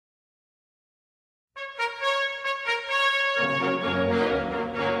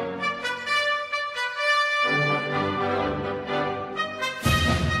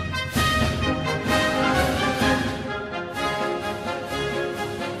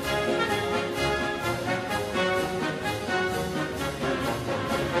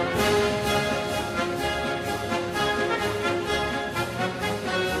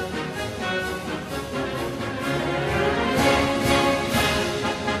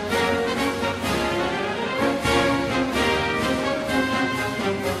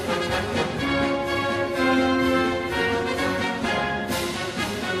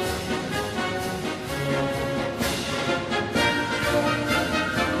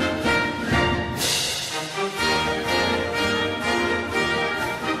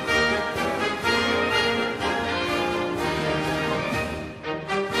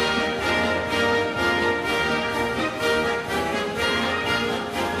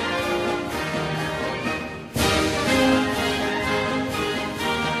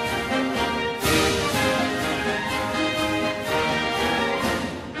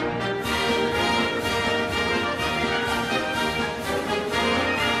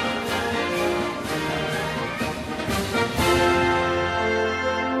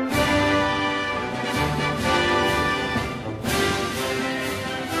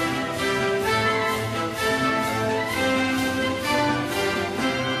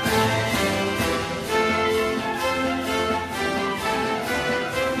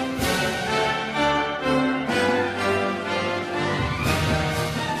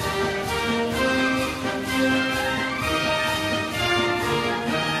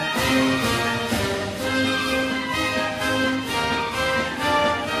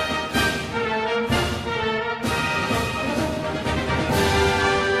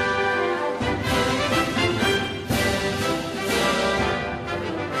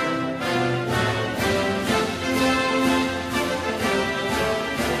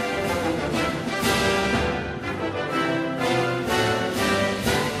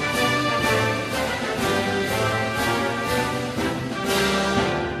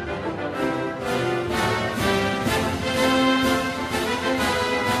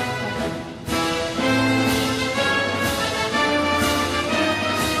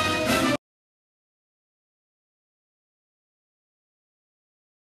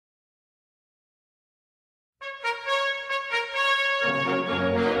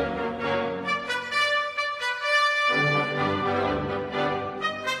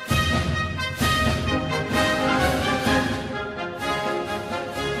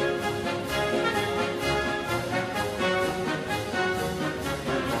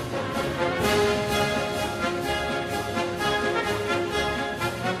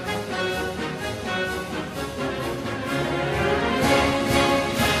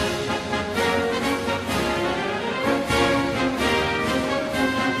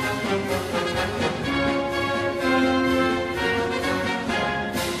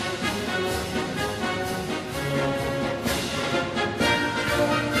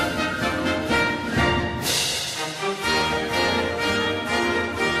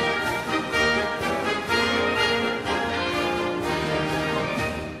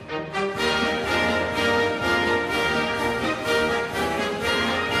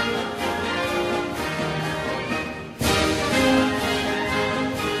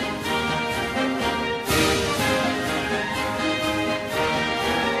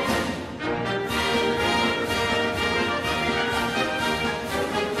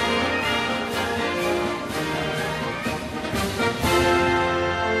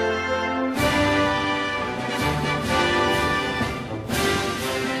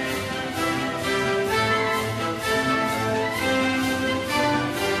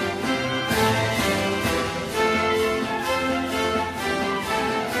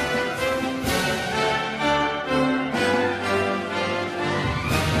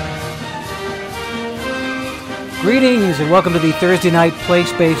Greetings and welcome to the Thursday Night Play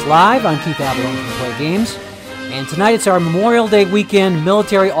Space Live. I'm Keith Avalon from Play Games. And tonight it's our Memorial Day weekend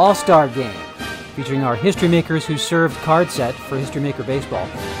military all-star game featuring our History Makers who served card set for History Maker Baseball.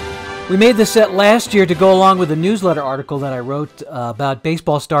 We made this set last year to go along with a newsletter article that I wrote about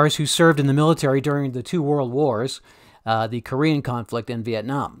baseball stars who served in the military during the two world wars, the Korean conflict and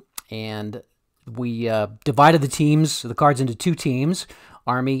Vietnam. And we divided the cards into two teams,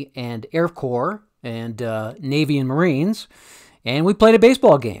 Army and Air Corps, and Navy and Marines, and we played a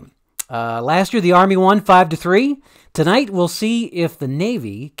baseball game. Last year, the Army won 5-3. Tonight, we'll see if the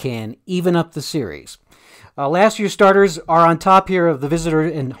Navy can even up the series. Last year's starters are on top here of the visitor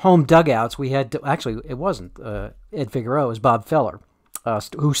and home dugouts. We had, actually, it wasn't Ed Figueroa, it was Bob Feller,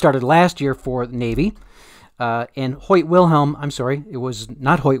 who started last year for the Navy. And Hoyt Wilhelm, I'm sorry, it was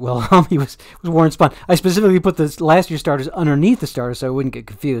not Hoyt Wilhelm, it was Warren Spahn. I specifically put the last year's starters underneath the starters so I wouldn't get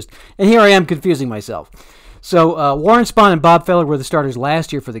confused. And here I am confusing myself. So Warren Spahn and Bob Feller were the starters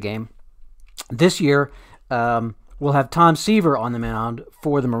last year for the game. This year, we'll have Tom Seaver on the mound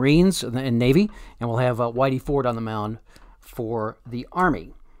for the Marines and Navy, and we'll have Whitey Ford on the mound for the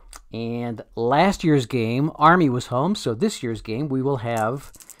Army. And last year's game, Army was home, so this year's game, we will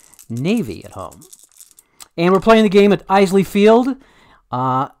have Navy at home. And we're playing the game at Isley Field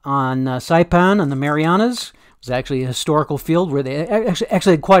on Saipan on the Marianas. It was actually a historical field where they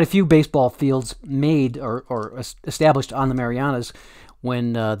actually had quite a few baseball fields made or established on the Marianas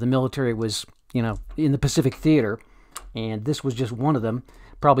when the military was, in the Pacific Theater. And this was just one of them,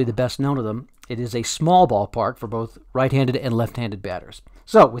 probably the best known of them. It is a small ballpark for both right-handed and left-handed batters.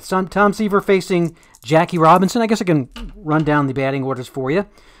 So with Tom Seaver facing Jackie Robinson, I guess I can run down the batting orders for you.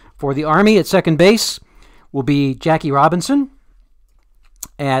 For the Army at second base will be Jackie Robinson.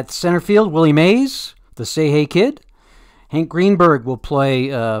 At center field, Willie Mays, the Say Hey Kid. Hank Greenberg will play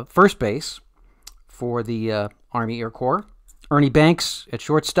first base for the Army Air Corps. Ernie Banks at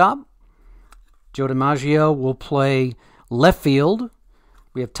shortstop. Joe DiMaggio will play left field.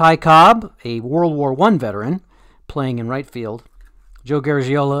 We have Ty Cobb, a World War I veteran, playing in right field. Joe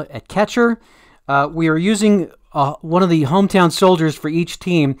Garagiola at catcher. We are using one of the hometown soldiers for each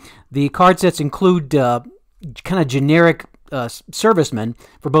team. The card sets include kind of generic servicemen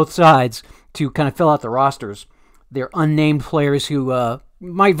for both sides to kind of fill out the rosters. They're unnamed players who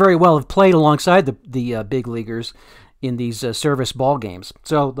might very well have played alongside the big leaguers in these service ball games.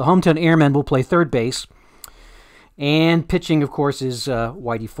 So the hometown airmen will play third base. And pitching, of course, is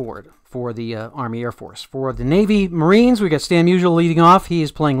Whitey Ford for the Army Air Force. For the Navy Marines, we got Stan Musial leading off. He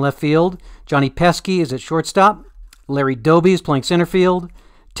is playing left field. Johnny Pesky is at shortstop. Larry Doby is playing center field.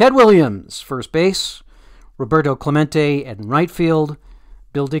 Ted Williams, first base. Roberto Clemente at right field.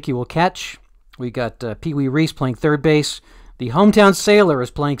 Bill Dickey will catch. We got Pee Wee Reese playing third base. The hometown sailor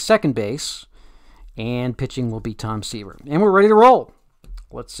is playing second base. And pitching will be Tom Seaver. And we're ready to roll.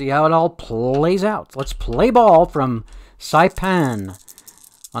 Let's see how it all plays out. Let's play ball from Saipan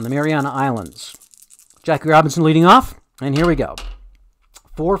on the Mariana Islands. Jackie Robinson leading off. And here we go.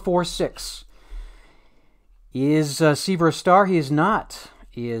 4-4-6. Is Seaver a star? He is not.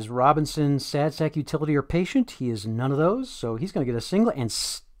 Is Robinson sad sack utility or patient? He is none of those, so he's going to get a single and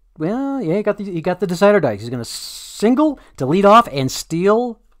well, yeah, he got the decider dice. He's going to single to lead off and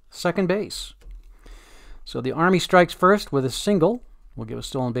steal second base. So the Army strikes first with a single. We'll give a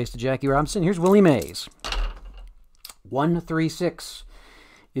stolen base to Jackie Robinson. Here's Willie Mays. 1-3-6.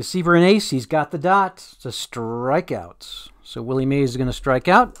 Is Seaver an ace? He's got the dot. It's a strikeout. So Willie Mays is going to strike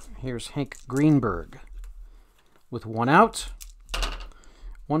out. Here's Hank Greenberg with 1 out.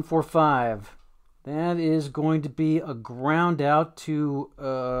 1-4-5. That is going to be a ground out to,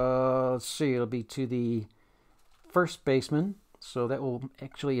 let's see, it'll be to the first baseman. So that will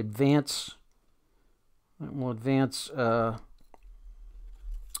actually advance,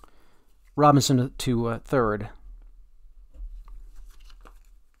 Robinson to third.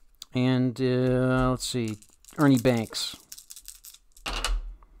 And let's see, Ernie Banks.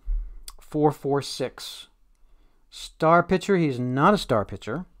 4-4-6. Star pitcher, he's not a star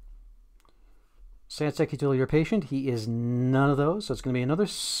pitcher. Sad sack utility or patient, he is none of those. So it's going to be another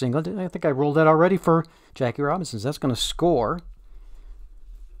single. I think I rolled that already for Jackie Robinson. So that's going to score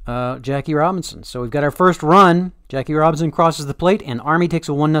Jackie Robinson. So we've got our first run. Jackie Robinson crosses the plate, and Army takes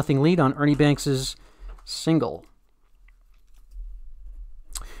a 1-0 lead on Ernie Banks' single.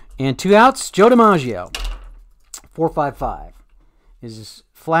 And 2 outs, Joe DiMaggio. 4-5-5. Is this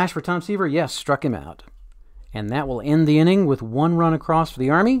flash for Tom Seaver? Yes, struck him out. And that will end the inning with 1 run across for the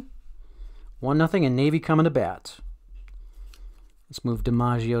Army. 1-0, and Navy coming to bat. Let's move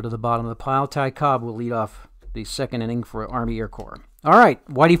DiMaggio to the bottom of the pile. Ty Cobb will lead off the second inning for Army Air Corps. All right,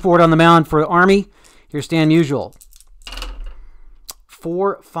 Whitey Ford on the mound for Army. Here's Stan Musial.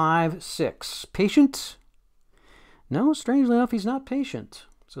 4-5-6. Patient? No, strangely enough, he's not patient.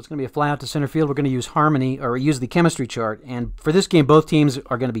 So it's going to be a fly out to center field. We're going to use harmony, or use the chemistry chart. And for this game, both teams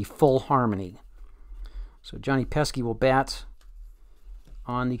are going to be full harmony. So Johnny Pesky will bat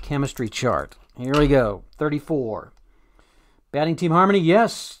on the chemistry chart. Here we go. 34. Batting team harmony,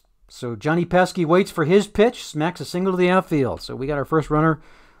 yes. So Johnny Pesky waits for his pitch, smacks a single to the outfield. So we got our first runner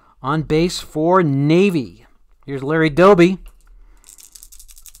on base for Navy. Here's Larry Doby,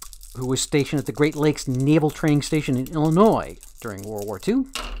 who was stationed at the Great Lakes Naval Training Station in Illinois during World War II.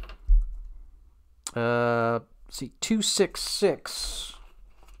 Let's see, 2-6-6.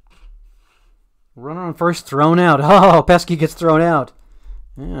 Runner on first, thrown out. Oh, Pesky gets thrown out.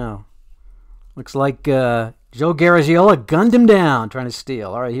 Yeah. Looks like Joe Garagiola gunned him down trying to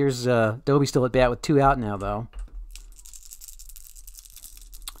steal. All right, here's Doby still at bat with 2 out now, though.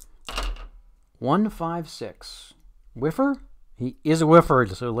 1-5-6. Whiffer? He is a whiffer,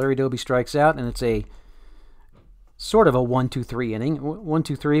 so Larry Doby strikes out, and it's a sort of a 1-2-3 inning.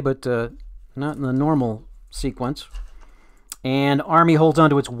 1-2-3, but not in the normal sequence. And Army holds on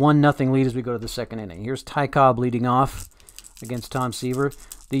to its 1-0 lead as we go to the second inning. Here's Ty Cobb leading off against Tom Seaver.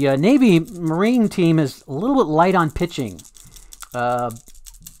 The Navy Marine team is a little bit light on pitching.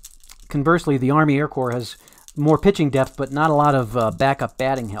 Conversely, the Army Air Corps has more pitching depth, but not a lot of backup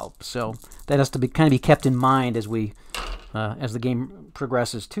batting help. So that has to be kind of be kept in mind as we as the game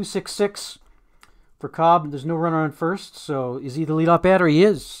progresses. 2-6-6 for Cobb. There's no runner on first, so is he the leadoff batter? He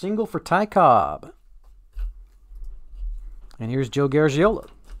is. Single for Ty Cobb. And here's Joe Garagiola,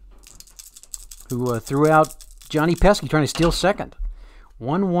 who threw out Johnny Pesky trying to steal second.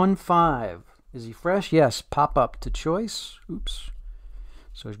 1-1-5. Is he fresh? Yes. Pop up to choice. Oops.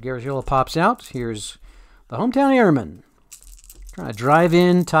 So as Garagiola pops out, here's the hometown airman trying to drive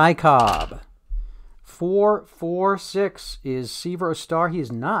in Ty Cobb. 4-4-6. Is Seaver a star? He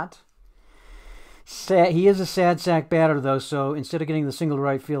is not. He is a sad sack batter, though, so instead of getting the single to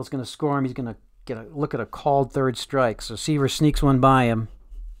right field, it's going to score him. He's going to get a look at a called third strike. So Seaver sneaks one by him.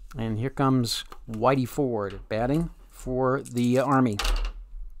 And here comes Whitey Ford batting for the Army.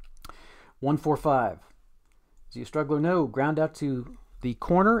 1-4-5. Is he a struggler? No. Ground out to the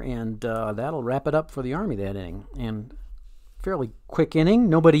corner, and that'll wrap it up for the Army that inning. And fairly quick inning.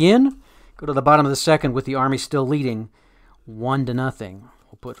 Nobody in. Go to the bottom of the second with the Army still leading 1-0.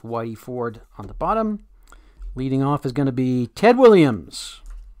 We'll put Whitey Ford on the bottom. Leading off is going to be Ted Williams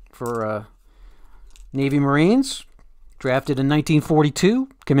for Navy Marines. Drafted in 1942,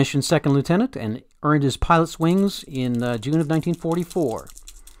 commissioned second lieutenant, and earned his pilot's wings in June of 1944.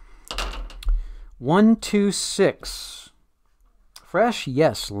 1-2-6. Fresh?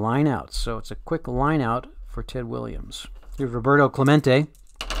 Yes, line out. So it's a quick line out for Ted Williams. Here's Roberto Clemente.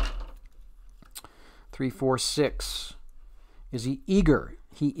 3-4-6. Is he eager?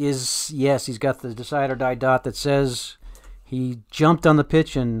 He is, yes, he's got the decide or die dot that says he jumped on the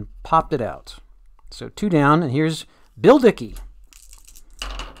pitch and popped it out. So 2 down, and here's Bill Dickey.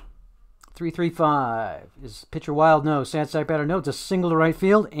 3-3-5. Is pitcher wild? No. Sad sack batter? No. It's a single to right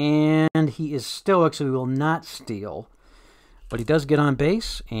field, and he is stoic, so he will not steal. But he does get on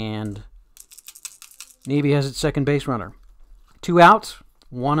base, and Navy has its second base runner. 2 out,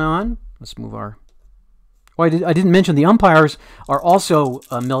 1 on. Let's move our... Oh, I didn't mention the umpires are also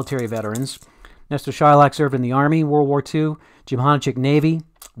military veterans. Nestor Shylock served in the Army, World War II. Jim Honachek, Navy.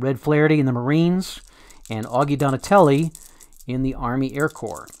 Red Flaherty in the Marines. And Augie Donatelli in the Army Air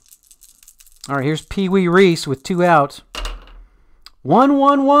Corps. All right, here's Pee Wee Reese with 2 out.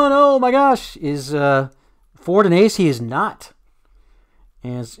 1-1-1. Oh, my gosh. Is Ford an ace? He is not.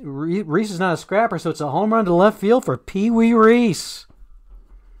 And Reese is not a scrapper, so it's a home run to left field for Pee Wee Reese.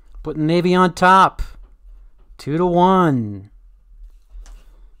 Putting Navy on top. 2-1.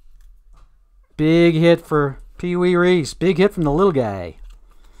 Big hit for Pee Wee Reese. Big hit from the little guy.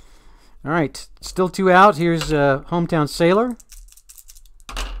 All right, still 2 out. Here's Hometown Sailor,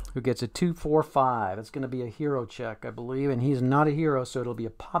 who gets a 2-4-5. It's going to be a hero check, I believe, and he's not a hero, so it'll be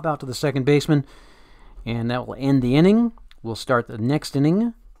a pop out to the second baseman, and that will end the inning. We'll start the next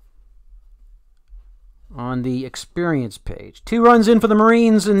inning on the experience page. 2 runs in for the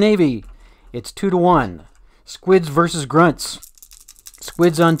Marines and Navy. It's 2-1. Squids versus Grunts.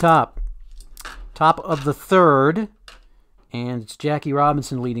 Squids on top. Top of the third, and it's Jackie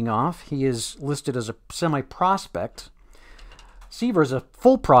Robinson leading off. He is listed as a semi-prospect. Seaver is a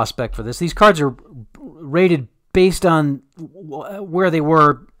full prospect for this. These cards are rated based on where they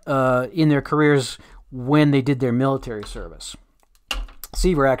were in their careers when they did their military service.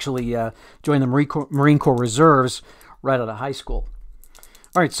 Seaver actually joined the Marine Corps Reserves right out of high school.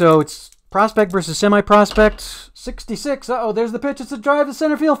 All right, so it's prospect versus semi-prospect. 66. Uh-oh, there's the pitch. It's a drive to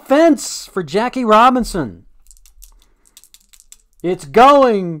center field fence for Jackie Robinson. It's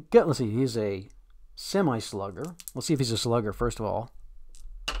going. Let's see, he's a semi-slugger. We'll see if he's a slugger, first of all.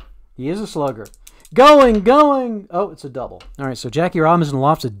 He is a slugger. Going. Oh, it's a double. All right, so Jackie Robinson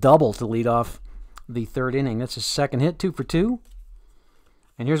lofts a double to lead off the third inning. That's his second hit, 2 for 2.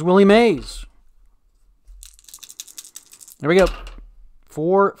 And here's Willie Mays. There we go.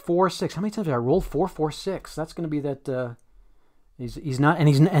 4-4-6. How many times did I roll 4-4-6? That's going to be that. He's not,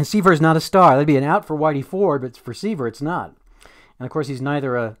 and Seaver is not a star. That'd be an out for Whitey Ford, but for Seaver, it's not. And of course, he's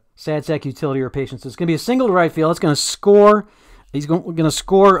neither a sad sack utility or a patient. So it's going to be a single to right field. It's going to score. He's going to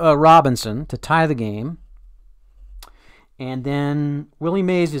score Robinson to tie the game. And then Willie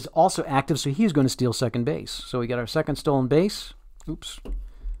Mays is also active, so he's going to steal second base. So we got our second stolen base. Oops.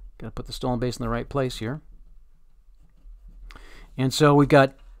 Got to put the stolen base in the right place here. And so we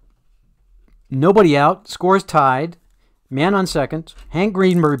got nobody out. Scores tied. Man on second. Hank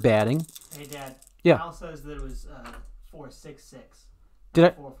Greenberg batting. Hey, Dad. Yeah. Al says that it was 4-6-6. Did I?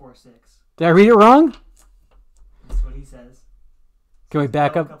 4-4-6. Did I read it wrong? That's what he says. Can we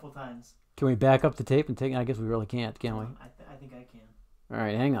back up? A couple times. Can we back up the tape and take? I guess we really can't, can we? I think I can. All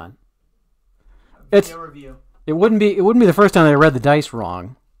right, hang on. Video review. It wouldn't be the first time I read the dice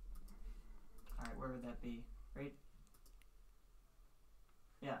wrong. All right, where would that be? Right?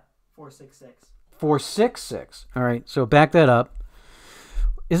 Yeah, 4-6-6. 4-6-6. All right, so back that up.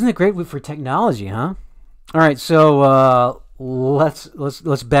 Isn't it great for technology, huh? All right, so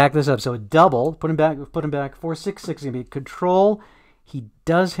let's back this up. So a double, put him back. 4-6-6 is gonna be control. He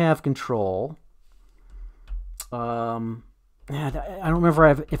does have control. I don't remember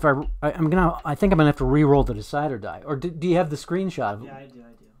I think I'm gonna have to re-roll the decider die. Or do you have the screenshot? Yeah, I do.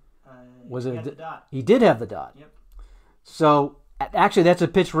 Was it the dot? He did have the dot. Yep. So actually, that's a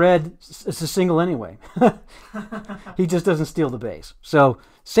pitch red. It's a single anyway. He just doesn't steal the base. So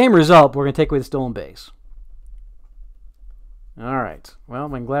same result. We're gonna take away the stolen base. All right. Well,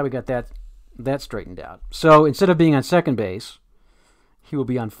 I'm glad we got that straightened out. So instead of being on second base, he will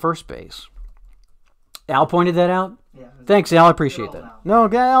be on first base. Al pointed that out? Yeah. Thanks, Al. I appreciate that. Al. No,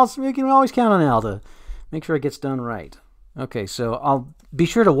 Al, you can always count on Al to make sure it gets done right. Okay, so I'll be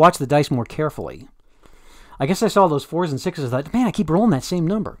sure to watch the dice more carefully. I guess I saw those 4s and 6s and thought, man, I keep rolling that same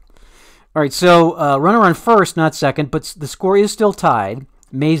number. All right, so runner on first, not second, but the score is still tied.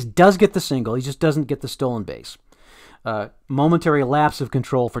 Mays does get the single. He just doesn't get the stolen base. Momentary lapse of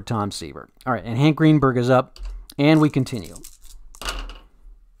control for Tom Seaver. All right, and Hank Greenberg is up, and we continue.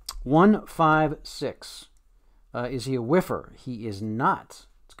 1-5-6. Is he a whiffer? He is not.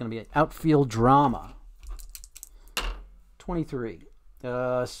 It's going to be an outfield drama. 23.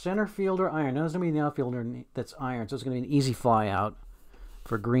 Center fielder iron. No, there's going to be an outfielder that's iron, so it's going to be an easy fly out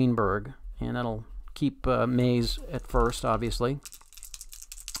for Greenberg, and that'll keep Mays at first, obviously.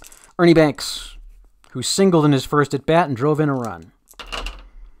 Ernie Banks, who singled in his first at bat and drove in a run.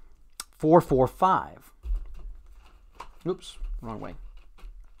 4-4-5. Oops, wrong way.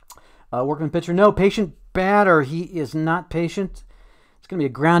 Workman pitcher, no. Patient batter, he is not patient. It's going to be a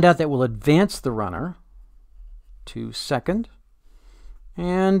ground out that will advance the runner to second.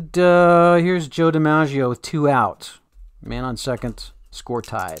 And here's Joe DiMaggio with 2 out. Man on second, score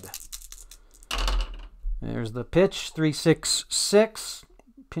tied. There's the pitch, 3-6-6.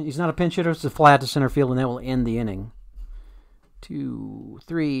 He's not a pinch hitter, it's a fly out to center field, and that will end the inning. 2,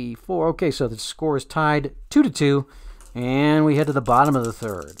 3, 4. Okay, so the score is tied 2-2, and we head to the bottom of the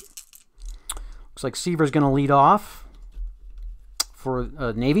third. Looks like Seaver's going to lead off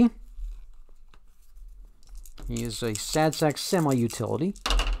for Navy. He is a sad sack semi-utility.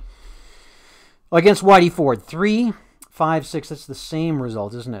 Against Whitey Ford, 3, 5, 6. That's the same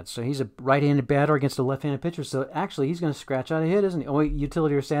result, isn't it? So he's a right-handed batter against a left-handed pitcher. So actually, he's going to scratch out a hit, isn't he? Oh, wait,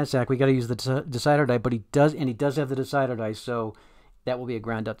 utility or sad sack. We got to use the decider die, but he does have the decider die. So that will be a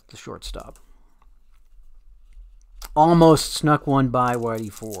ground out to the shortstop. Almost snuck one by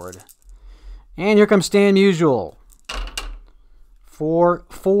Whitey Ford. And here comes Stan Musial.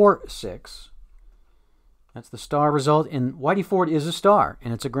 4-4-6. That's the star result. And Whitey Ford is a star,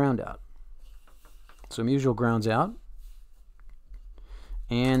 and it's a ground out. So Musial grounds out.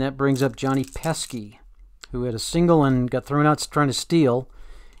 And that brings up Johnny Pesky, who had a single and got thrown out trying to steal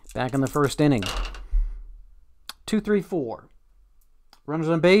back in the first inning. 2-3-4. Runners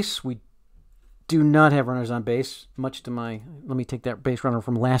on base. We do not have runners on base, much to my... Let me take that base runner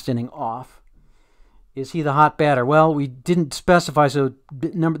from last inning off. Is he the hot batter? Well, we didn't specify, so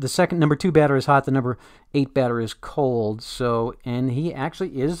the number 2 batter is hot, the number 8 batter is cold. So, and he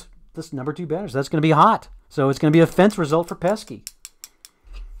actually is this number 2 batter, so that's going to be hot. So it's going to be a fence result for Pesky.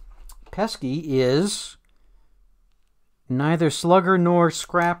 Pesky is neither slugger nor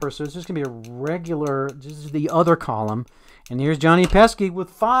scrapper, so it's just going to be a regular, this is the other column. And here's Johnny Pesky with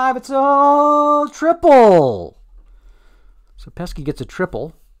 5. It's a triple. So Pesky gets a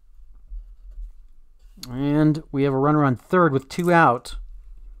triple. And we have a runner on third with 2 out.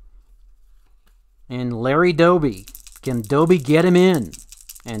 And Larry Doby. Can Doby get him in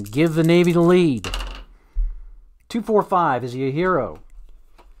and give the Navy the lead? 2-4-5. Is he a hero?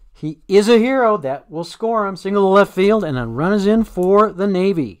 He is a hero. That will score him. Single to left field, and a run is in for the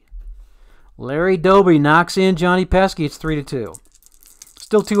Navy. Larry Doby knocks in Johnny Pesky. It's 3-2.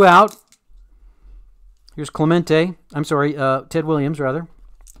 Still 2 out. Here's Clemente. I'm sorry, Ted Williams, rather.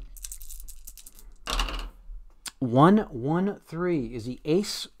 1-1-3. Is he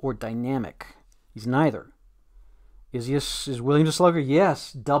ace or dynamic? He's neither. Is Williams a slugger?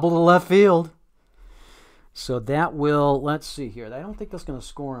 Yes. Double to left field. So that will, let's see here. I don't think that's going to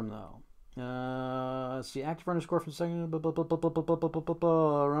score him, though. Let's see. Active runner score from second.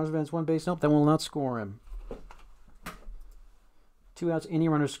 Runners advance 1 base. Nope, that will not score him. 2 outs. Any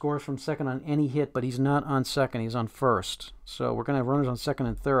runner scores from second on any hit, but he's not on second. He's on first. So we're going to have runners on second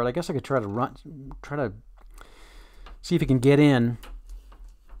and third. I guess I could try to see if he can get in.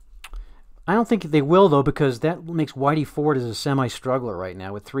 I don't think they will, though, because that makes Whitey Ford as a semi-struggler right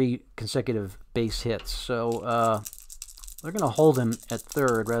now with 3 consecutive base hits. So they're going to hold him at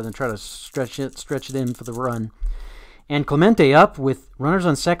third rather than try to stretch it in for the run. And Clemente up with runners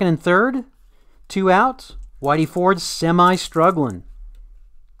on second and third. 2 out. Whitey Ford semi-struggling.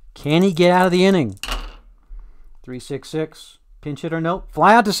 Can he get out of the inning? 3-6-6. Pinch hitter, nope.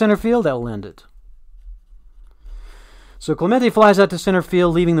 Fly out to center field, that will end it. So Clemente flies out to center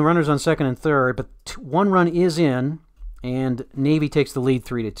field, leaving the runners on second and third, but 1 run is in, and Navy takes the lead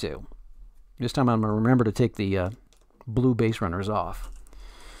 3-2. This time I'm going to remember to take the blue base runners off.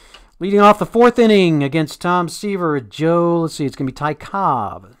 Leading off the 4th inning against Tom Seaver, let's see, it's going to be Ty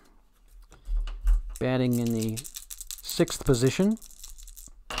Cobb. Batting in the 6th position.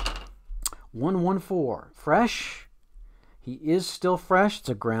 1-1-4. Fresh. He is still fresh. It's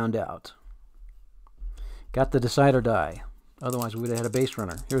a ground out. Got the decider die. Otherwise, we would have had a base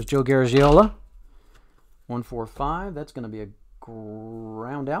runner. Here's Joe Garagiola. 1-4-5. That's going to be a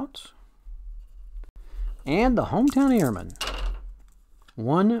ground out. And the hometown airman.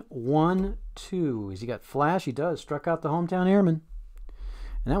 1-1-2. Has he got flash? He does. Struck out the hometown airman.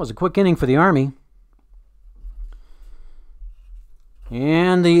 And that was a quick inning for the Army.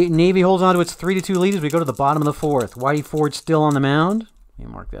 And the Navy holds on to its 3-2 lead as we go to the bottom of the 4th. Whitey Ford still on the mound. Let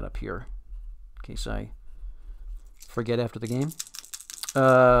me mark that up here in case I forget after the game.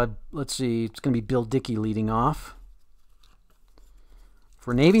 Let's see. It's going to be Bill Dickey leading off.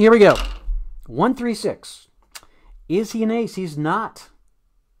 For Navy, here we go. 1-3-6. Is he an ace? He's not.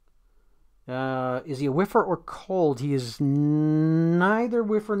 Is he a whiffer or cold? He is neither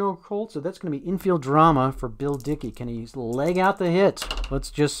whiffer nor cold, so that's going to be infield drama for Bill Dickey. Can he leg out the hit?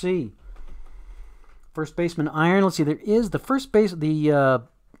 Let's just see. First baseman iron. Let's see. There is the first base. The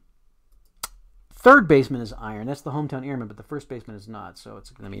third baseman is iron. That's the hometown airman, but the first baseman is not. So it's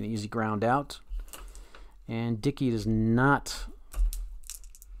going to be an easy ground out. And Dickey does not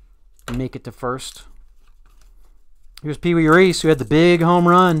make it to first. Here's Pee Wee Reese, who had the big home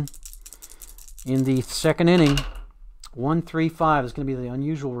run in the second inning. 1-3-5 is going to be the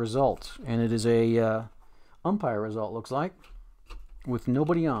unusual result. And it is a umpire result, looks like, with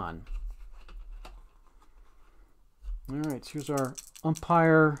nobody on. All right, so here's our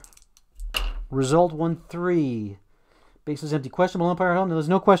umpire result, 1-3. Bases empty. Questionable umpire at home. There's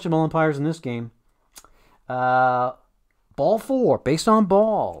no questionable umpires in this game. Ball 4, based on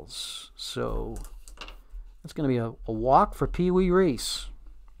balls. So that's going to be a walk for Pee Wee Reese.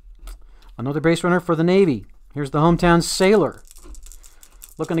 Another base runner for the Navy. Here's the hometown sailor,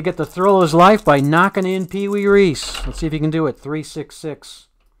 looking to get the thrill of his life by knocking in Pee Wee Reese. Let's see if he can do it. 3-6-6.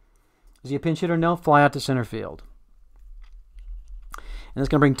 Is he a pinch hitter? No. Fly out to center field. And that's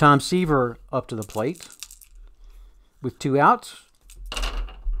going to bring Tom Seaver up to the plate with 2 outs.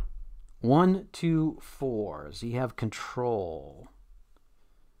 1, 2, 4. Does he have control?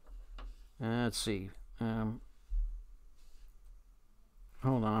 Let's see. Hold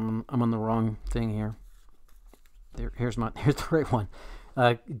on, I'm on the wrong thing here. Here's the right one.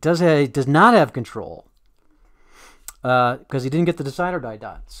 Does not have control because he didn't get the decide or die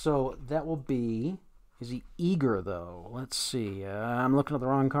dot. So that will be. Is he eager though? Let's see. I'm looking at the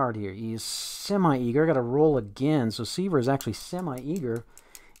wrong card here. He's semi-eager. I got to roll again. So Seaver is actually semi-eager.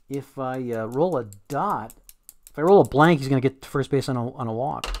 If I roll a dot, if I roll a blank, he's going to get to first base on a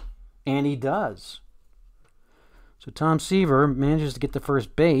walk, and he does. So Tom Seaver manages to get to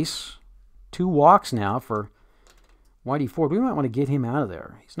first base. 2 walks now for Whitey Ford. We might want to get him out of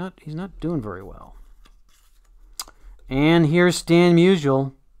there. He's not doing very well. And here's Stan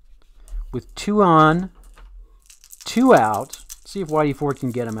Musial with 2 on, 2 out. See if Whitey Ford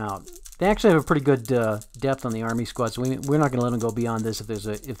can get him out. They actually have a pretty good depth on the Army squad, so we're not going to let him go beyond this if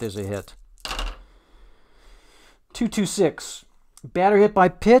there's a hit. 2-2-6. Batter hit by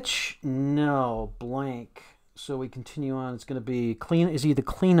pitch? No. Blank. So we continue on. It's going to be clean. Is he the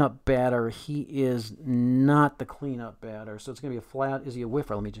cleanup batter? He is not the cleanup batter. So it's going to be a flat. Is he a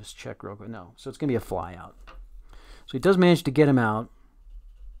whiffer? Let me just check real quick. No. So it's going to be a fly out. So he does manage to get him out.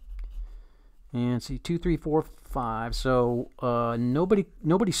 And see, 2, 3, 4, 5. So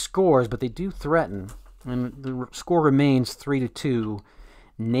nobody scores, but they do threaten. And the score remains 3-2.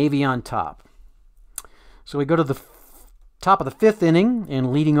 Navy on top. So we go to the top of the 5th inning,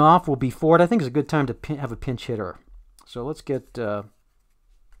 and leading off will be Ford. I think it's a good time to have a pinch hitter. So let's get a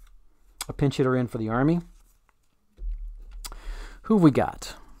pinch hitter in for the Army. Who have we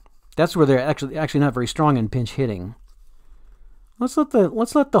got? That's where they're actually not very strong in pinch hitting. Let's let the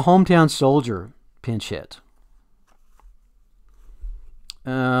hometown soldier pinch hit.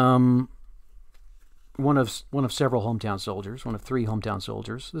 One of several hometown soldiers. One of 3 hometown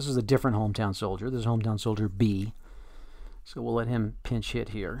soldiers. This is a different hometown soldier. This is hometown soldier B. So we'll let him pinch hit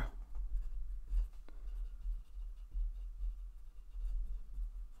here.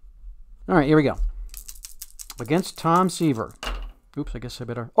 All right, here we go. Against Tom Seaver. Oops, I guess I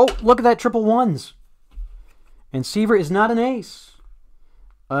better. Oh, look at that, triple ones. And Seaver is not an ace.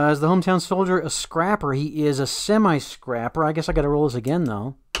 As the hometown soldier, a scrapper. He is a semi-scrapper. I guess I got to roll this again,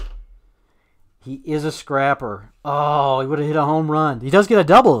 though. He is a scrapper. Oh, he would have hit a home run. He does get a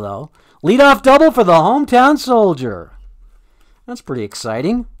double, though. Leadoff double for the hometown soldier. That's pretty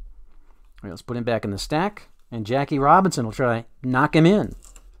exciting. All right, let's put him back in the stack. And Jackie Robinson will try to knock him in.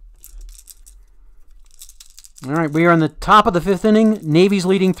 All right, we are on the top of the 5th inning. Navy's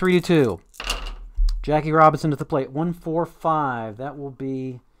leading 3-2. Jackie Robinson at the plate. 1-4-5. That will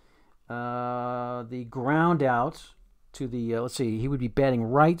be the ground out to the, let's see, he would be batting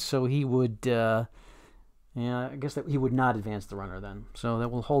right, so he would, yeah, I guess that he would not advance the runner then. So that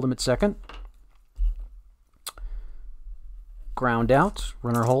will hold him at second. Ground out.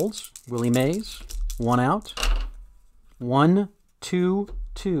 Runner holds. Willie Mays. 1 out.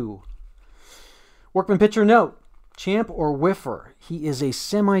 1-2-2. Workman pitcher note. Champ or whiffer. He is a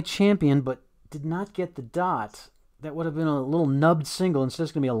semi-champion, but did not get the dot. That would have been a little nubbed single. Instead,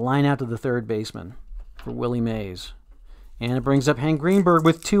 it's going to be a line out to the third baseman for Willie Mays. And it brings up Hank Greenberg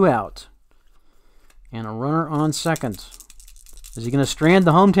with 2 out. And a runner on second. Is he going to strand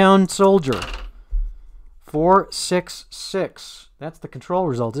the hometown soldier? 4-6-6. That's the control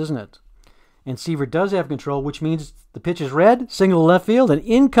result, isn't it? And Seaver does have control, which means the pitch is red, single to left field, and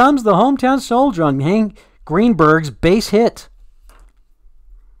in comes the hometown soldier on Hank Greenberg's base hit.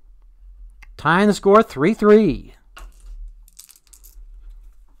 Tying the score 3-3.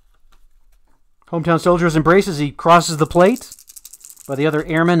 Hometown soldiers embraces. He crosses the plate, by the other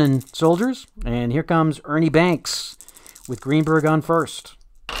airmen and soldiers. And here comes Ernie Banks with Greenberg on first.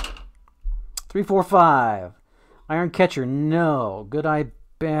 3, 4, 5. Iron catcher, no. Good eye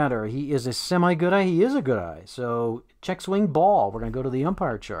batter. He is a semi-good eye. He is a good eye. So check swing ball. We're going to go to the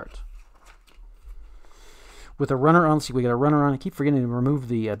umpire chart. With a runner on, let's see, we got a runner on. I keep forgetting to remove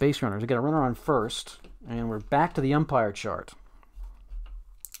the base runners. We got a runner on first. And we're back to the umpire chart.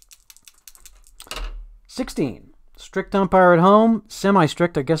 16. Strict umpire at home.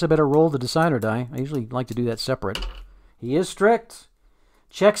 Semi-strict. I guess I better roll the decider die. I usually like to do that separate. He is strict.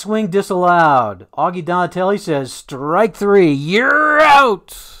 Check swing disallowed. Augie Donatelli says, strike 3. You're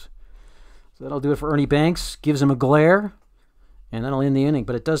out. So that'll do it for Ernie Banks. Gives him a glare. And that'll end the inning.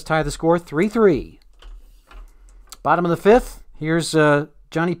 But it does tie the score 3-3. Bottom of the 5th. Here's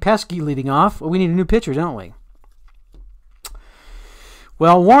Johnny Pesky leading off. Well, we need a new pitcher, don't we?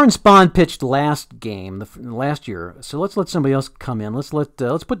 Well, Warren Spahn pitched last game, last year. So let's let somebody else come in. Let's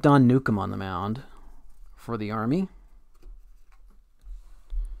put Don Newcomb on the mound for the Army.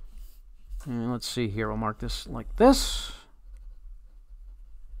 And let's see here. We'll mark this like this.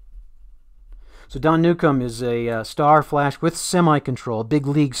 So Don Newcomb is a star flash with semi-control. Big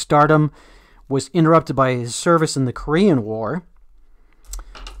league stardom. Was interrupted by his service in the Korean War.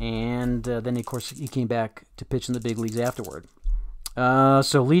 And then, of course, he came back to pitch in the big leagues afterward.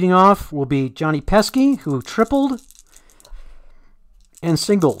 So leading off will be Johnny Pesky, who tripled and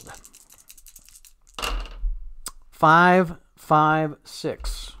singled. 5, 5,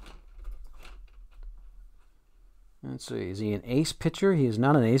 6. Let's see. Is he an ace pitcher? He is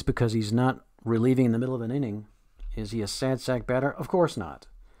not an ace because he's not relieving in the middle of an inning. Is he a sad sack batter? Of course not.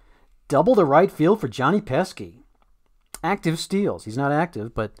 Double to right field for Johnny Pesky. Active steals. He's not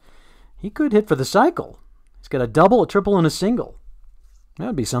active, but he could hit for the cycle. He's got a double, a triple, and a single. That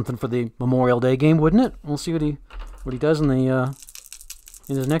would be something for the Memorial Day game, wouldn't it? We'll see what he does in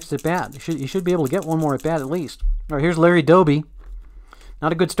his next at bat. He should be able to get one more at bat at least. All right, here's Larry Doby.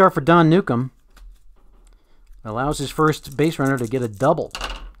 Not a good start for Don Newcomb. Allows his first base runner to get a double.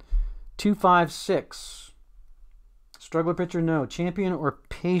 2, 5, 6. Struggler pitcher, no. Champion or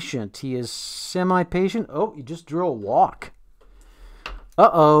patient? He is semi-patient. Oh, he just drew a walk.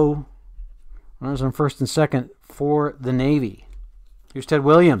 Uh-oh. Runners on first and second for the Navy. Here's Ted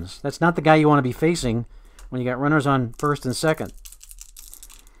Williams. That's not the guy you want to be facing when you got runners on first and second.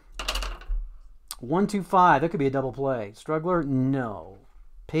 1, 2, 5. That could be a double play. Struggler, no.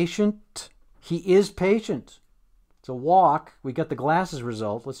 Patient, he is patient. It's a walk. We got the glasses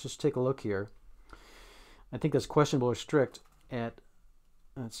result. Let's just take a look here. I think that's questionable or strict at,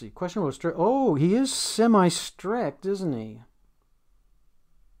 let's see, questionable or strict. Oh, he is semi-strict, isn't he?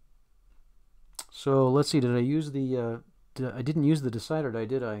 So let's see, did I use the, I didn't use the decider die,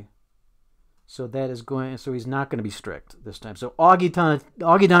 did I? So that is going, so he's not going to be strict this time. So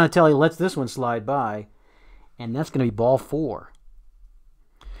Augie Donatelli lets this one slide by, and that's going to be ball 4.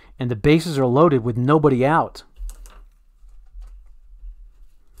 And the bases are loaded with nobody out.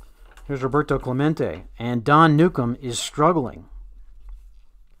 Here's Roberto Clemente, and Don Newcomb is struggling.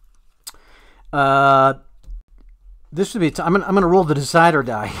 This would be. I'm gonna roll the decider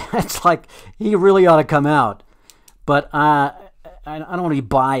die. It's like he really ought to come out, but I don't want to be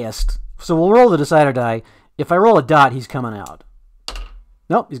biased, so we'll roll the decider die. If I roll a dot, he's coming out.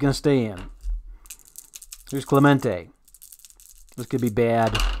 Nope, he's gonna stay in. Here's Clemente. This could be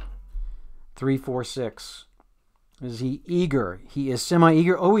bad. 3, 4, 6. Is he eager? He is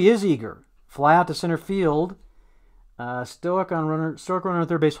semi-eager. Oh, he is eager. Fly out to center field. Stoic runner on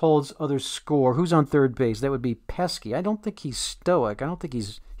third base holds. Others score. Who's on third base? That would be Pesky. I don't think he's stoic. I don't think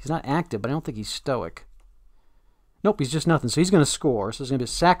he's not active, but I don't think he's stoic. Nope, he's just nothing. So he's going to score. So it's going to be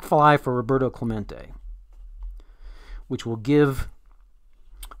a sac fly for Roberto Clemente, which will give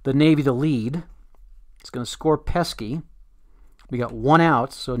the Navy the lead. It's going to score Pesky. We got 1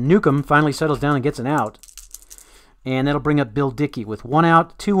 out. So Newcomb finally settles down and gets an out. And that'll bring up Bill Dickey with 1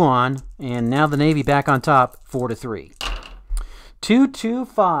 out, 2 on, and now the Navy back on top, 4-3. 2, 2,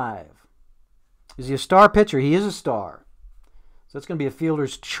 5. Is he a star pitcher? He is a star. So that's going to be a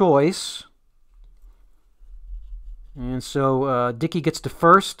fielder's choice. And so Dickey gets to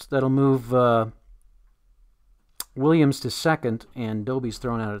first. That'll move Williams to second, and Doby's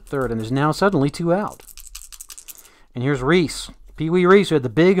thrown out at third. And there's now suddenly 2 out. And here's Reese. Pee-wee Reese, who had the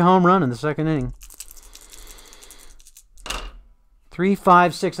big home run in the second inning. 3,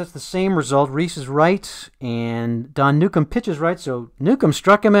 5, 6. That's the same result. Reese is right, and Don Newcomb pitches right. So Newcomb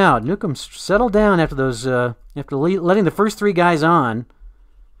struck him out. Newcomb settled down after those, after letting the first 3 guys on.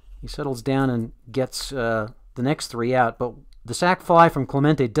 He settles down and gets the next 3 out. But the sac fly from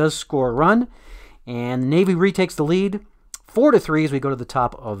Clemente does score a run, and Navy retakes the lead, 4-3 as we go to the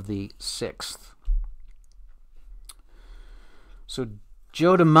top of the 6th. So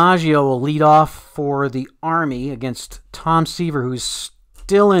Joe DiMaggio will lead off for the Army against Tom Seaver, who's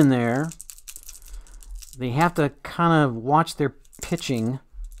still in there. They have to kind of watch their pitching.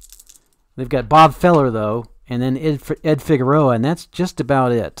 They've got Bob Feller, though, and then Ed Figueroa, and that's just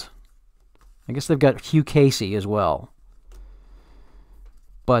about it. I guess they've got Hugh Casey as well.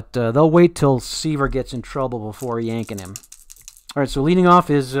 But they'll wait till Seaver gets in trouble before yanking him. All right, so leading off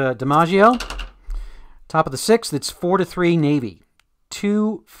is DiMaggio. Top of the 6th, it's 4-3 Navy.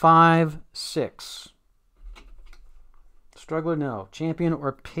 2-5-6. Struggler, no. Champion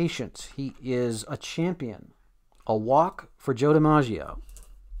or patient? He is a champion. A walk for Joe DiMaggio.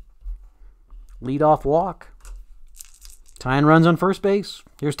 Lead-off walk. Tying runs on first base.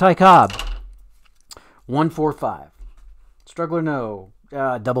 Here's Ty Cobb. 1-4-5. Struggler, no.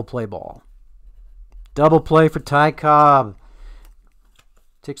 Double play ball. Double play for Ty Cobb.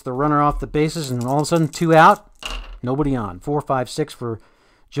 Takes the runner off the bases, and all of a sudden, 2 out. Nobody on. 4-5-6 for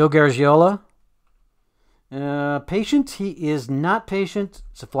Joe Garagiola. Patient. He is not patient.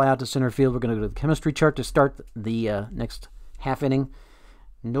 It's a fly out to center field. We're going to go to the chemistry chart to start the next half inning.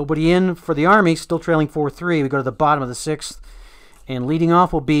 Nobody in for the Army. Still trailing 4-3. We go to the bottom of the 6th. And leading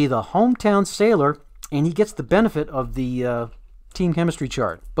off will be the hometown sailor. And he gets the benefit of the team chemistry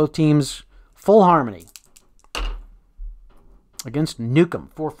chart. Both teams full harmony. Against Newcomb.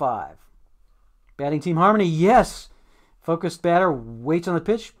 4-5. Batting team harmony. Yes. Focused batter waits on the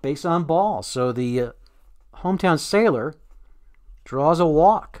pitch, base on ball. So the hometown sailor draws a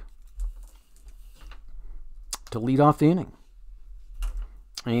walk to lead off the inning.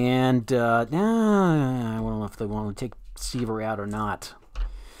 And I don't know if they want to take Seaver out or not.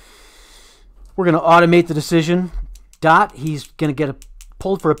 We're going to automate the decision. Dot, he's going to get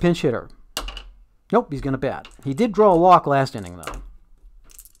pulled for a pinch hitter. Nope, he's going to bat. He did draw a walk last inning, though.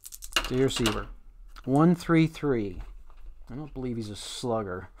 So here's Seaver. 1-3-3. I don't believe he's a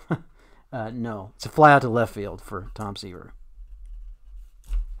slugger. No, it's a fly out to left field for Tom Seaver.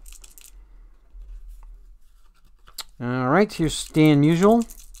 All right, here's Stan Musial.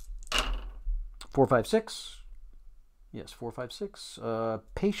 4-5-6. Yes, 4-5-6.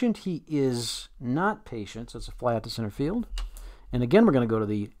 Patient, he is not patient, so it's a fly out to center field. And again, we're going to go to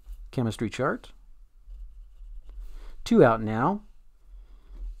the chemistry chart. 2 out now.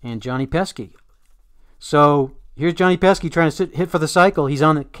 And Johnny Pesky. So here's Johnny Pesky trying to hit for the cycle. He's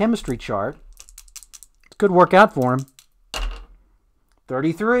on the chemistry chart. It could work out for him.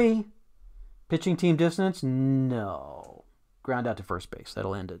 33. Pitching team distance? No. Ground out to first base.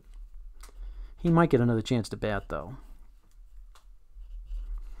 That'll end it. He might get another chance to bat, though.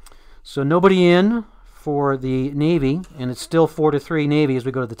 So nobody in for the Navy, and it's still 4-3 Navy as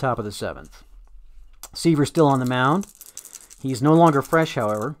we go to the top of the 7th. Seaver's still on the mound. He's no longer fresh,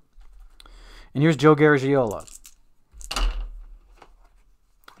 however. And here's Joe Garagiola.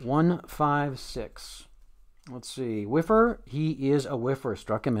 1-5-6. Let's see. Whiffer. He is a whiffer.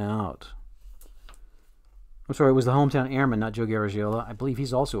 Struck him out. I'm sorry, it was the hometown airman, not Joe Garagiola. I believe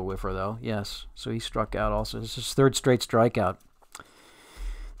he's also a whiffer, though. Yes. So he struck out also. This is his 3rd straight strikeout.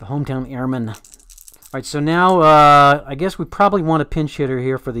 The hometown airman. All right, so now I guess we probably want a pinch hitter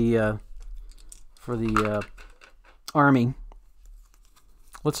here for the Army.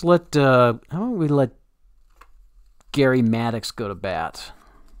 Let's let, how about we let Gary Maddox go to bat?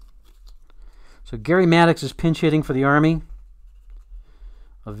 So Gary Maddox is pinch hitting for the Army.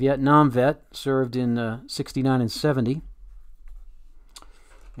 A Vietnam vet, served in 69 and 70.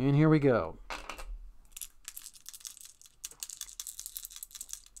 And here we go.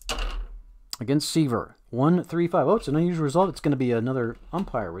 Against Seaver. 1-3-5. Oh, it's an unusual result. It's going to be another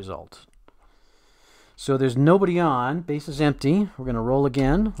umpire result. So there's nobody on. Base is empty. We're going to roll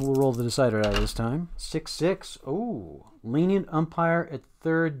again. We'll roll the decider die this time. 6-6. Oh, lenient umpire at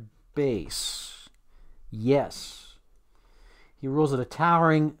third base. Yes. He rules it a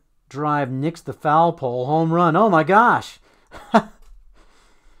towering drive, nicks the foul pole, home run. Oh my gosh.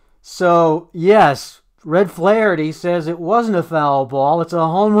 So, yes, Red Flaherty says it wasn't a foul ball. It's a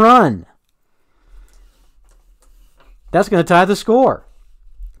home run. That's going to tie the score.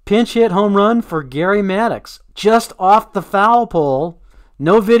 Pinch hit home run for Gary Maddox. Just off the foul pole.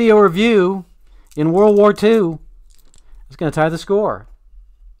 No video review in World War II. It's going to tie the score.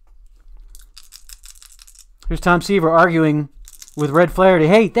 Here's Tom Seaver arguing with Red Flaherty.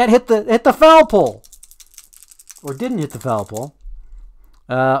 Hey, that hit the foul pole. Or didn't hit the foul pole.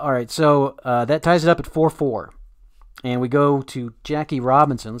 All right, so that ties it up at 4-4. And we go to Jackie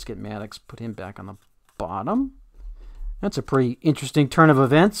Robinson. Let's get Maddox, put him back on the bottom. That's a pretty interesting turn of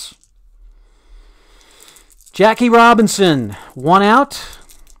events. Jackie Robinson, 1 out,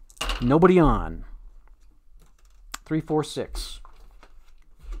 nobody on. 3, 4, 6.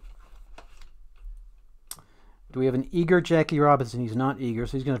 Do we have an eager Jackie Robinson? He's not eager,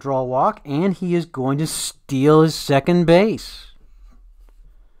 so he's going to draw a walk, and he is going to steal his second base.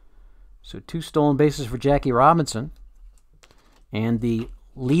 So 2 stolen bases for Jackie Robinson. And the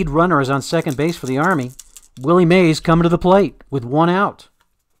lead runner is on second base for the Army. Willie Mays coming to the plate with 1 out.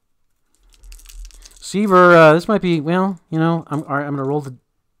 Seaver, this might be, well, you know, I'm going to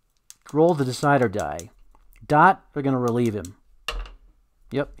roll the decider die. Dot, they're going to relieve him.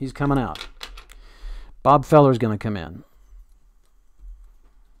 Yep, he's coming out. Bob Feller's going to come in.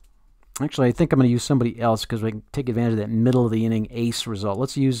 Actually, I think I'm going to use somebody else because we can take advantage of that middle of the inning ace result.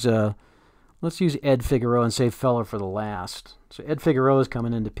 Let's use Ed Figueroa and save Feller for the last. So Ed Figueroa is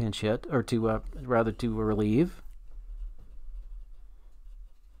coming in to pinch hit, or to relieve.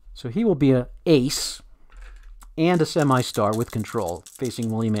 So he will be an ace and a semi-star with control, facing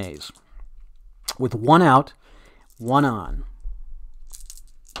Willie Mays. With 1 out, 1 on.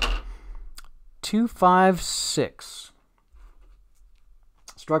 2, 5, 6.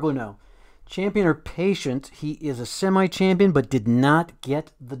 Struggler, no. Champion or patient, he is a semi-champion but did not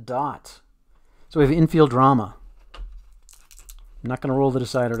get the dot. So we have infield drama. I'm not going to roll the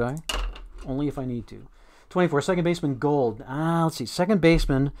decider die. Only if I need to. 24, second baseman gold. Let's see. Second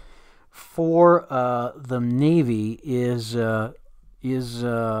baseman for the Navy is it's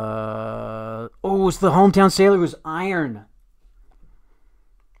the hometown sailor who's iron.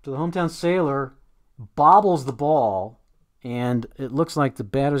 So the hometown sailor bobbles the ball, and it looks like the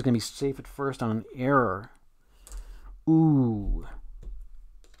batter's going to be safe at first on an error. Ooh.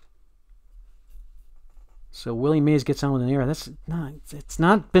 So Willie Mays gets on with an error. It's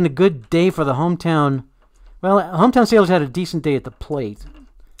not been a good day for the hometown. Well, hometown sailors had a decent day at the plate,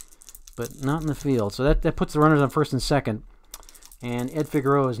 but not in the field. So that puts the runners on first and second. And Ed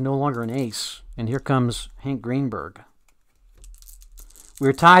Figueroa is no longer an ace. And here comes Hank Greenberg.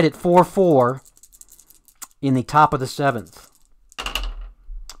 We're tied at 4-4 in the top of the 7th.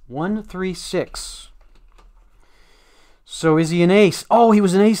 1, 3, 6. So is he an ace? Oh, he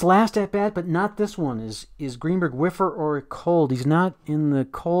was an ace last at bat, but not this one. Is Greenberg whiffer or cold? He's not in the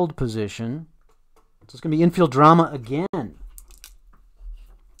cold position. So it's going to be infield drama again.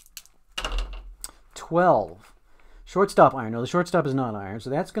 12. Shortstop iron. No, the shortstop is not iron. So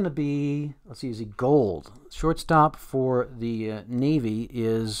that's going to be, let's see, is he gold? Shortstop for the Navy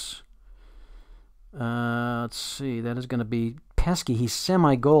is, let's see, that is going to be pesky. He's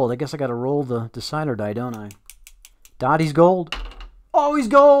semi-gold. I guess I got to roll the decider die, don't I? Dottie's gold. Oh, he's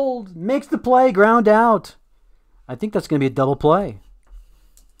gold. Makes the play, ground out. I think that's going to be a double play.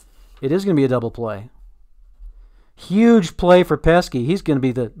 It is going to be a double play. Huge play for Pesky. He's going to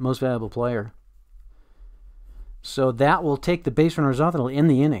be the most valuable player. So that will take the base runners off. It'll end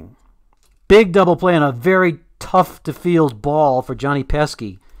the inning. Big double play on a very tough-to-field ball for Johnny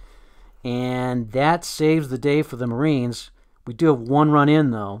Pesky. And that saves the day for the Marines. We do have 1 run in,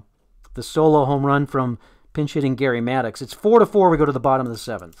 though. The solo home run from pinch-hitting Gary Maddox. It's 4-4. We go to the bottom of the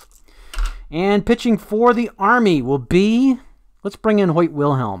 7th. And pitching for the Army will be... Let's bring in Hoyt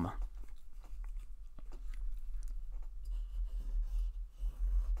Wilhelm.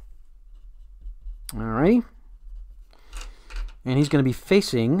 All right. And he's going to be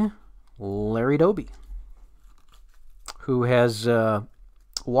facing Larry Doby, who has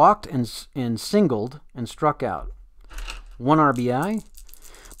walked and singled and struck out. 1 RBI.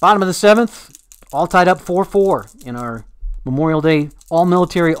 Bottom of the 7th, all tied up 4-4 in our Memorial Day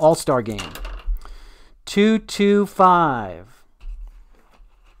All-Military All-Star game. 2-2-5.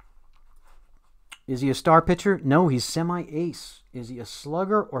 Is he a star pitcher? No, he's semi-ace. Is he a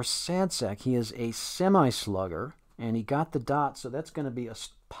slugger or sad sack? He is a semi-slugger. And he got the dot, so that's going to be a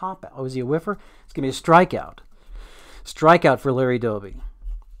pop out. Oh, is he a whiffer? It's going to be a strikeout. Strikeout for Larry Doby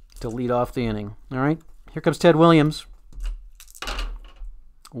to lead off the inning. All right, here comes Ted Williams.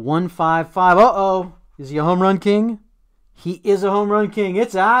 1-5-5. Uh-oh. Is he a home run king? He is a home run king.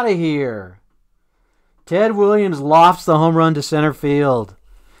 It's out of here. Ted Williams lofts the home run to center field.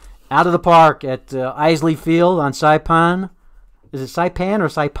 Out of the park at Isley Field on Saipan. Is it Saipan or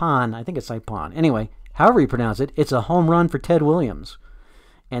Saipan? I think it's Saipan. Anyway. However you pronounce it, it's a home run for Ted Williams.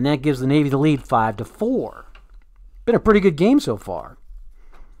 And that gives the Navy the lead 5-4. Been a pretty good game so far.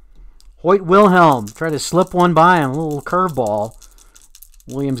 Hoyt Wilhelm tried to slip one by him, a little curveball.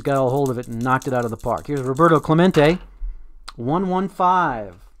 Williams got a hold of it and knocked it out of the park. Here's Roberto Clemente.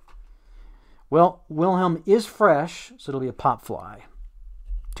 1-1-5. Well, Wilhelm is fresh, so it'll be a pop fly.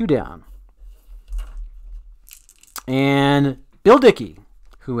 2 down. And Bill Dickey,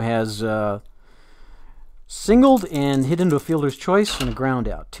 who has... Singled and hit into a fielder's choice and a ground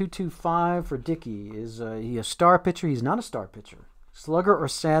out. 2-2-5 for Dickey. Is he a star pitcher? He's not a star pitcher. Slugger or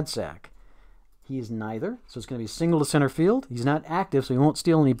sad sack? He is neither, so it's going to be a single to center field. He's not active, so he won't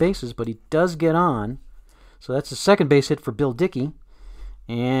steal any bases, but he does get on. So that's the second base hit for Bill Dickey.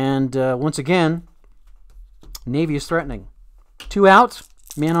 And once again, Navy is threatening. 2 out,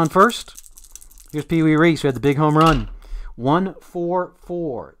 man on first. Here's Pee Wee Reese, who had the big home run.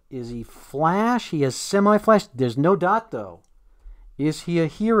 1-4-4. Is he flash? He has semi-flash. There's no dot, though. Is he a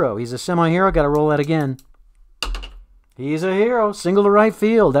hero? He's a semi-hero. Got to roll that again. He's a hero. Single to right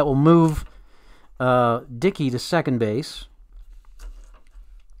field. That will move Dickey to second base.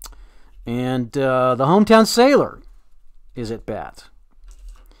 And the hometown sailor is at bat.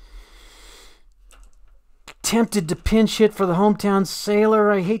 Tempted to pinch hit for the hometown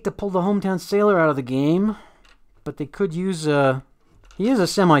sailor. I hate to pull the hometown sailor out of the game, but they could use he is a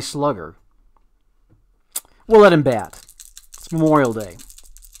semi-slugger. We'll let him bat. It's Memorial Day.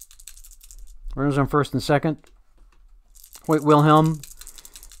 Runners on first and second. Hoyt Wilhelm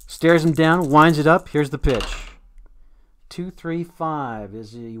stares him down, winds it up. Here's the pitch. 2-3-5.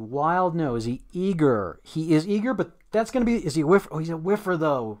 Is he wild? No. Is he eager? He is eager, but that's going to be... Is he a whiffer? Oh, he's a whiffer,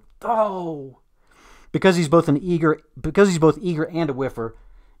 though. Oh! Because he's both eager and a whiffer,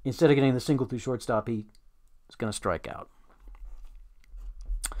 instead of getting the single to shortstop, he is going to strike out.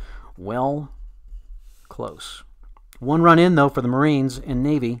 Well, close. 1 run in, though, for the Marines and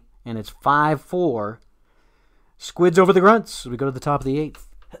Navy, and it's 5-4. Squids over the Grunts. We go to the top of the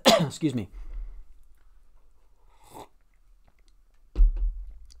 8th. Excuse me.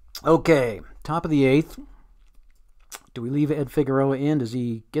 Okay, top of the 8th. Do we leave Ed Figueroa in? Does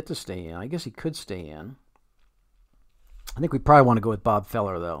he get to stay in? I guess he could stay in. I think we probably want to go with Bob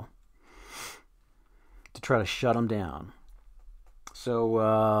Feller, though, to try to shut him down.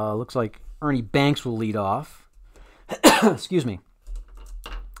 So, looks like Ernie Banks will lead off. Excuse me.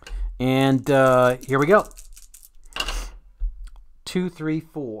 And here we go.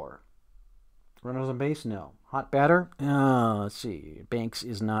 2-3-4. Runners on base? No. Hot batter? Let's see. Banks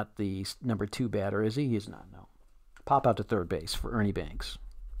is not the number 2 batter, is he? He is not, no. Pop out to third base for Ernie Banks.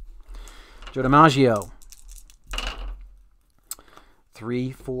 Joe DiMaggio.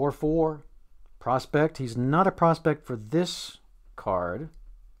 3-4-4. Prospect. He's not a prospect for this card.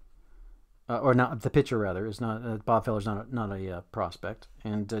 Or not, the pitcher, rather. Is not Bob Feller's not a prospect.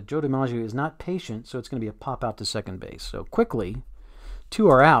 And Joe DiMaggio is not patient, so it's going to be a pop out to second base. So quickly, 2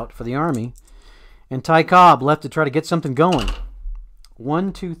 are out for the Army. And Ty Cobb left to try to get something going.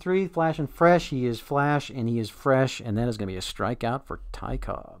 1, 2, 3, flash and fresh. He is flash and he is fresh, and that is going to be a strikeout for Ty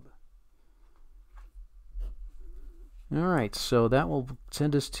Cobb. All right, so that will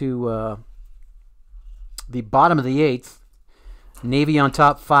send us to the bottom of the 8th. Navy on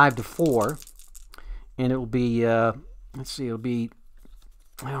top 5-4, and it will be let's see, it'll be,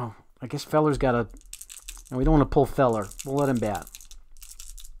 well, I guess Feller's got a. No, we don't want to pull Feller. We'll let him bat.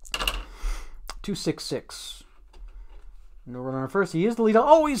 2-6-6. No run on first. He is the leadoff.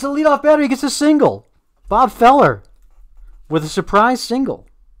 Oh, he's the leadoff batter. He gets a single. Bob Feller with a surprise single.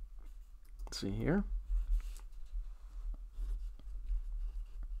 Let's see here.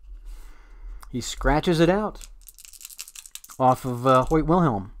 He scratches it out off of Hoyt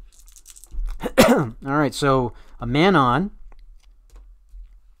Wilhelm. All right, so a man on.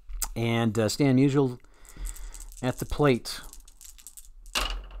 And Stan Musial at the plate.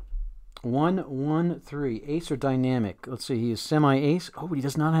 1-1-3. Ace or dynamic? Let's see. He is semi-ace. Oh, but he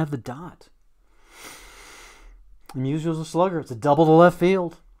does not have the dot. Musial's a slugger. It's a double to left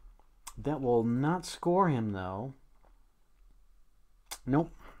field. That will not score him, though. Nope.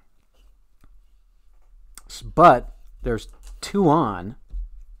 But there's 2 on.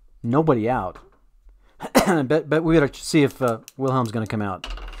 Nobody out. bet we got to see if Wilhelm's going to come out.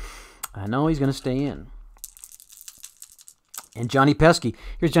 I know he's going to stay in. And Johnny Pesky.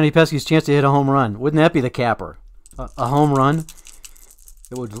 Here's Johnny Pesky's chance to hit a home run. Wouldn't that be the capper? A home run?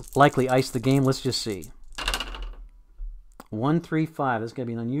 It would likely ice the game. Let's just see. 1-3-5. That's going to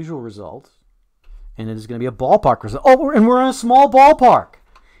be an unusual result. And it is going to be a ballpark result. Oh, and we're in a small ballpark.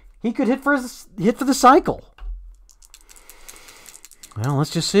 He could hit for the cycle. Well,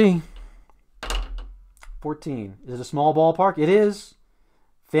 let's just see. 14. Is it a small ballpark? It is.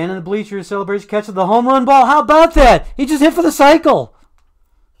 Fan in the bleachers celebrates catch of the home run ball. How about that? He just hit for the cycle.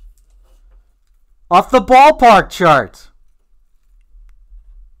 Off the ballpark chart.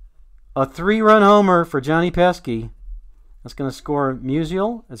 A 3-run homer for Johnny Pesky. That's going to score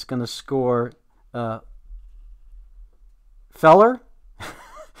Musial. It's going to score Feller.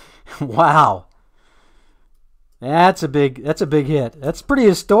 Wow. That's a big hit. That's pretty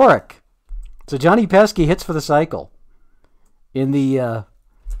historic. So Johnny Pesky hits for the cycle in the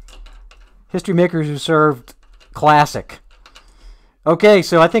History Makers Who Served Classic. Okay,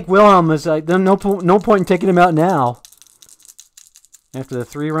 so I think Wilhelm is no point in taking him out now. After the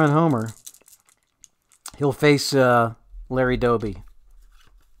 3-run homer, he'll face Larry Doby.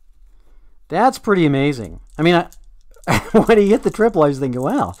 That's pretty amazing. I mean, when he hit the triple, I was thinking,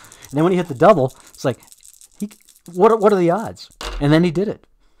 wow. And then when he hit the double, it's like, what are the odds? And then he did it.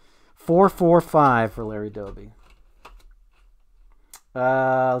 4-4-5 for Larry Doby.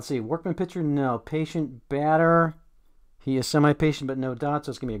 Let's see. Workman pitcher, no. Patient batter. He is semi-patient, but no dot, so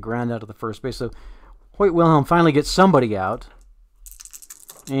it's going to be a ground out to the first base. So Hoyt Wilhelm finally gets somebody out.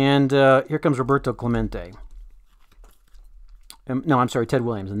 And here comes Roberto Clemente. No, I'm sorry, Ted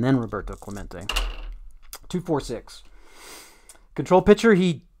Williams, and then Roberto Clemente. 2-4-6. Control pitcher,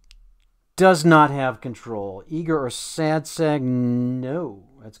 he does not have control. Eager or Sadsag, no.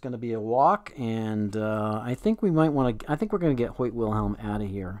 That's going to be a walk, and I think we might want to. I think we're going to get Hoyt Wilhelm out of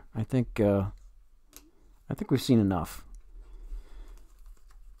here. I think we've seen enough.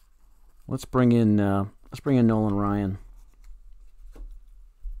 Let's bring in Nolan Ryan.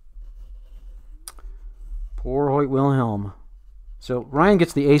 Poor Hoyt Wilhelm. So Ryan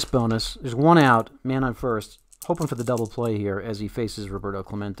gets the ace bonus. There's one out, man on first, hoping for the double play here as he faces Roberto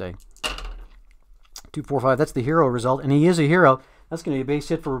Clemente. 2-4-5. That's the hero result, and he is a hero. That's going to be a base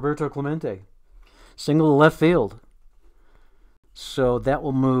hit for Roberto Clemente. Single to left field. So that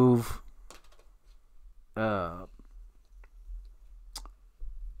will move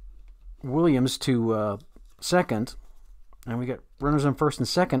Williams to second. And we got runners on first and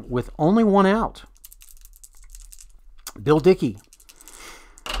second with only one out. Bill Dickey.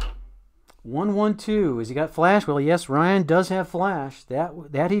 1-1-2. Has he got flash? Well, yes, Ryan does have flash.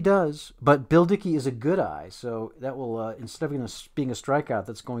 That he does. But Bill Dickey is a good eye, so that will instead of being a strikeout,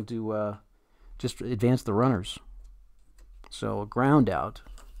 that's going to just advance the runners. So a ground out.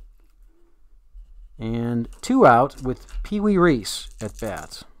 And 2 out with Pee Wee Reese at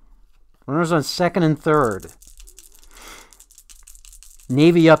bat. Runners on second and third.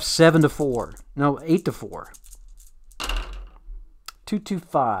 Navy up 7-4. No, 8-4.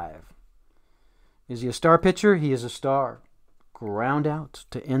 2-2-5. Is he a star pitcher? He is a star. Ground out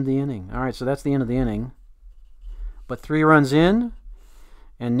to end the inning. All right, so that's the end of the inning. But 3 runs in,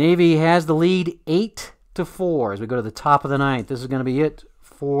 and Navy has the lead 8-4 as we go to the top of the ninth. This is going to be it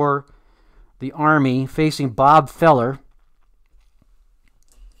for the Army facing Bob Feller.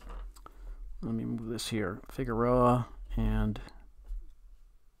 Let me move this here. Figueroa and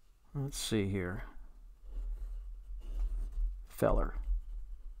let's see here. Feller.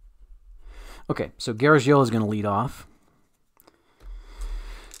 Okay, so Garagiola is going to lead off.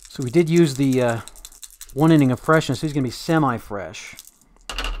 So we did use the 1 inning of freshness. So he's going to be semi-fresh.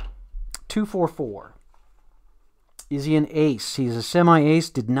 2-4-4. Is he an ace? He's a semi-ace.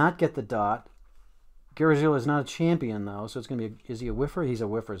 Did not get the dot. Garagiola is not a champion, though, so it's going to be... Is he a whiffer? He's a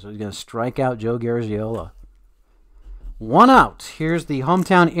whiffer, so he's going to strike out Joe Garagiola. 1 out. Here's the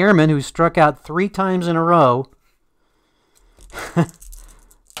hometown airman who struck out 3 times in a row.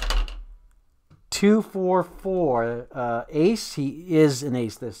 2-4-4. Ace. He is an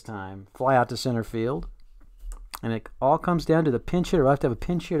ace this time. Fly out to center field. And it all comes down to the pinch hitter. We'll have to have a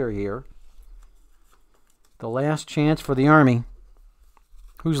pinch hitter here. The last chance for the Army.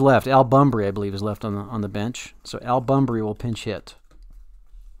 Who's left? Al Bumbry, I believe, is left on the bench. So Al Bumbry will pinch hit.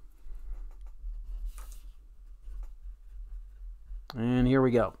 And here we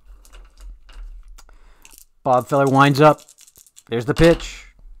go. Bob Feller winds up. There's the pitch.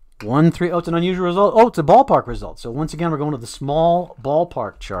 1-3. Oh, it's an unusual result. Oh, it's a ballpark result. So once again, we're going to the small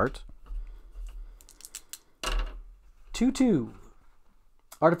ballpark chart. 2-2.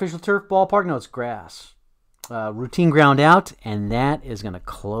 Artificial turf ballpark. No, it's grass. Routine ground out, and that is going to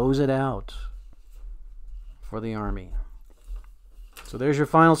close it out for the Army. So there's your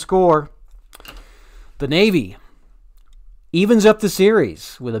final score. The Navy evens up the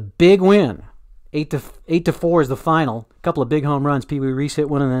series with a big win. 8-4 is the final. A couple of big home runs. Pee Wee Reese hit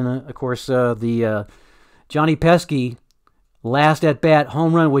one, and then, of course, the Johnny Pesky last at-bat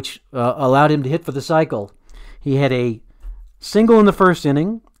home run, which allowed him to hit for the cycle. He had a single in the first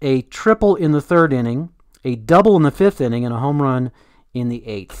inning, a triple in the third inning, a double in the 5th inning, and a home run in the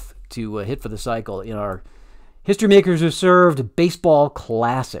 8th to hit for the cycle in our History Makers Who Served Baseball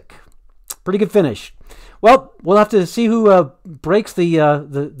Classic. Pretty good finish. Well, we'll have to see who breaks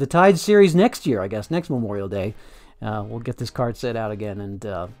the Tide series next year, I guess, next Memorial Day. We'll get this card set out again and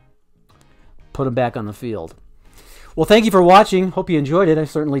put them back on the field. Well, thank you for watching. Hope you enjoyed it. I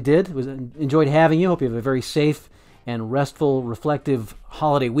certainly did. Enjoyed having you. Hope you have a very safe and restful, reflective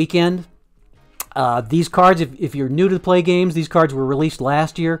holiday weekend. These cards, if you're new to the Play games, these cards were released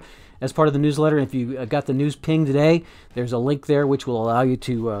last year as part of the newsletter. If you got the news ping today, there's a link there which will allow you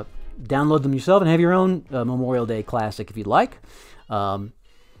to download them yourself and have your own Memorial Day classic if you'd like.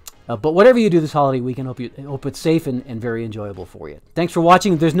 But whatever you do this holiday weekend, hope it's safe and very enjoyable for you. Thanks for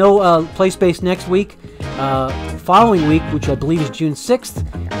watching. There's no Play Space next week. Following week, which I believe is June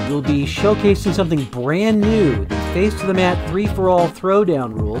 6th, we'll be showcasing something brand new. The Face to the Mat 3-for-all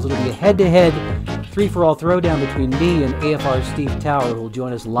Throwdown rules. It'll be a head-to-head 3-for-all throwdown between me and AFR Steve Tower, who will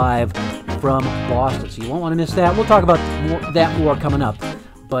join us live from Boston. So you won't want to miss that. We'll talk about that more coming up.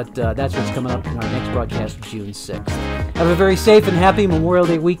 But that's what's coming up in our next broadcast, June 6th. Have a very safe and happy Memorial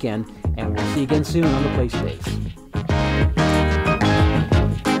Day weekend, and we'll see you again soon on the Play Space.